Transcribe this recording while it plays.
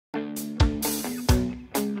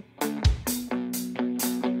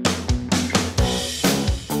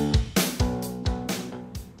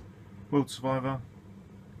World Survivor.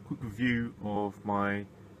 Quick review of my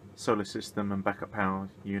solar system and backup power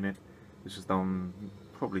unit. This was done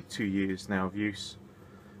probably 2 years now of use.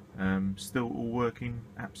 Still all working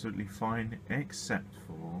absolutely fine, except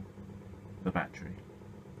for the battery,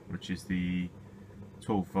 which is the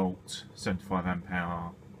 12 volt 75 amp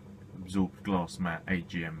hour absorbed glass mat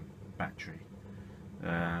AGM battery.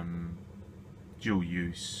 Dual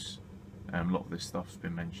use. A lot of this stuff's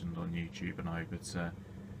been mentioned on YouTube and I, but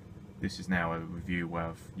this is now a review where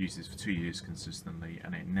I've used this for 2 years consistently,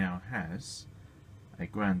 and it now has a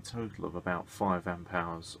grand total of about 5 amp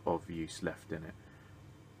hours of use left in it.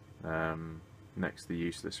 Next to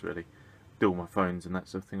useless really. Do all my phones and that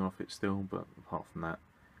sort of thing off it still, but apart from that,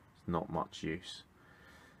 it's not much use.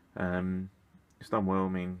 It's done well. I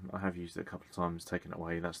mean, I have used it a couple of times, taken it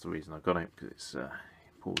away. That's the reason I got it, because it's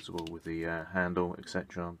portable with the handle,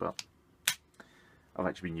 etc. But I've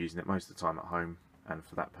actually been using it most of the time at home, and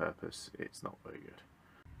for that purpose, it's not very good.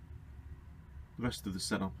 The rest of the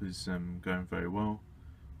setup is going very well,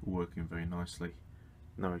 all working very nicely.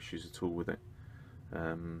 No issues at all with it.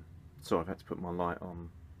 So I've had to put my light on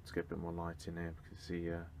to get a bit more light in here, because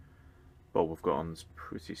the bulb I've got on is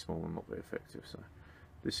pretty small and not very effective. So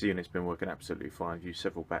this unit's been working absolutely fine. I've used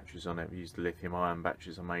several batteries on it. I've used the lithium ion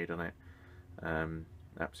batteries I made on it.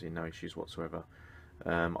 Absolutely no issues whatsoever.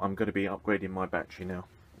 I'm going to be upgrading my battery now.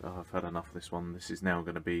 I've had enough of this one. This is now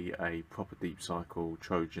going to be a proper deep cycle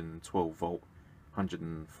Trojan 12 volt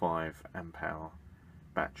 105 amp hour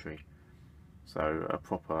battery. So a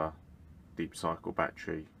proper deep cycle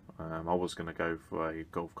battery. I was going to go for a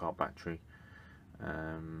golf cart battery,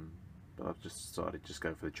 but I've just decided to just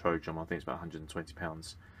go for the Trojan. I think it's about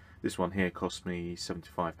 £120. This one here cost me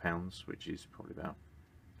 £75, which is probably about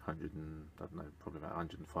probably about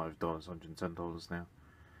 $105, $110 now,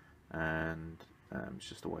 and it's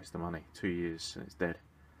just a waste of money. 2 years and it's dead.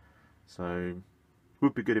 So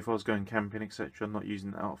would be good if I was going camping, etc. I'm not using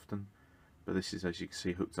it that often, but this is, as you can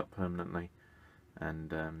see, hooked up permanently, and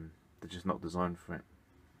they're just not designed for it.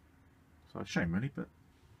 So it's a shame really, but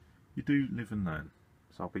you do live and learn.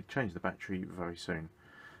 So I'll be changing the battery very soon.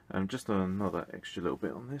 Just another extra little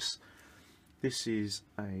bit on this. This is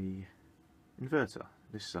a inverter.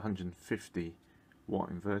 This is a 150 watt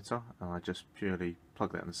inverter, and I just purely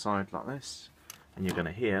plug that on the side like this, and you're going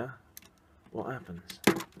to hear what happens.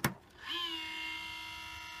 So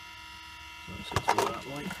let's go that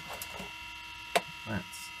way. That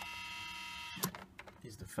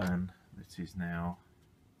is the fan that is now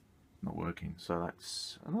not working, so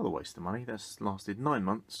that's another waste of money. That's lasted 9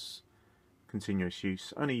 months continuous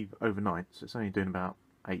use, only overnight, so it's only doing about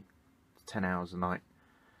 8 to 10 hours a night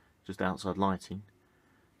just outside lighting.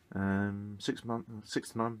 9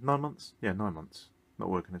 months? Yeah, 9 months. Not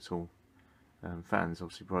working at all. Fan's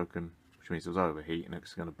obviously broken, which means it was overheat and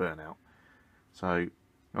it's going to burn out. So,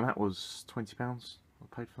 and that was £20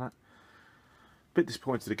 I paid for that. Bit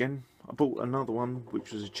disappointed again. I bought another one,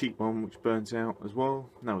 which was a cheap one, which burnt out as well.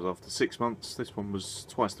 And that was after 6 months. This one was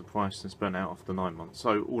twice the price and it's burnt out after 9 months.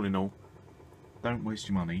 So, all in all, don't waste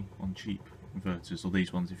your money on cheap inverters, or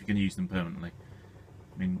these ones, if you're going to use them permanently.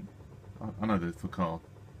 I mean, I know they're for car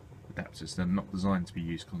adapters, they're not designed to be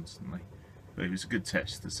used constantly, but it was a good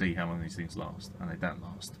test to see how long these things last, and they don't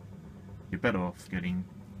last. You're better off getting,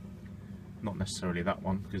 not necessarily that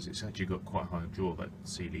one, because it's actually got quite a high draw, that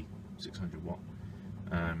Sealy 600 watt.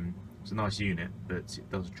 It's a nice unit, but it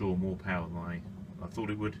does draw more power than I thought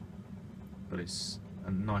it would, but it's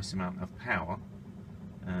a nice amount of power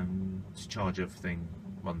to charge everything,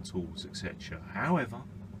 run tools, etc. However,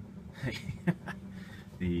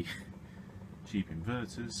 the cheap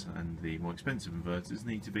inverters and the more expensive inverters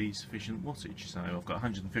need to be sufficient wattage. So I've got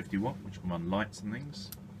 150 watt, which can run lights and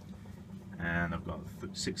things, and I've got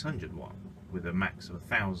 600 watt with a max of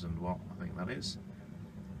 1000 watt, I think that is.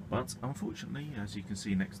 But unfortunately, as you can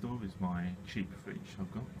see next door is my cheap fridge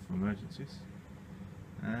I've got for emergencies,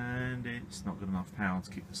 and it's not got enough power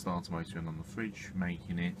to keep the starter motor in on the fridge,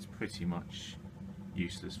 making it pretty much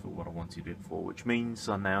useless for what I wanted it for, which means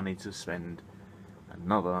I now need to spend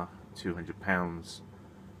another £200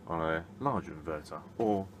 on a larger inverter,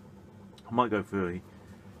 or I might go for a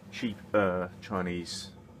cheap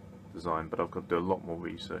Chinese design, but I've got to do a lot more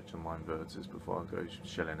research on my inverters before I go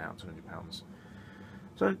shelling out £200.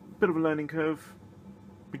 So, a bit of a learning curve,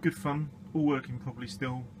 be good fun, all working properly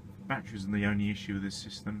still. Batteries are the only issue with this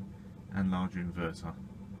system, and larger inverter.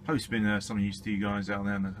 Hope it's been some use to you guys out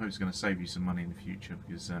there, and I hope it's going to save you some money in the future,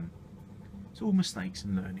 because it's all mistakes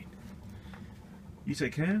and learning. You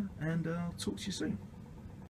take care, and I'll talk to you soon.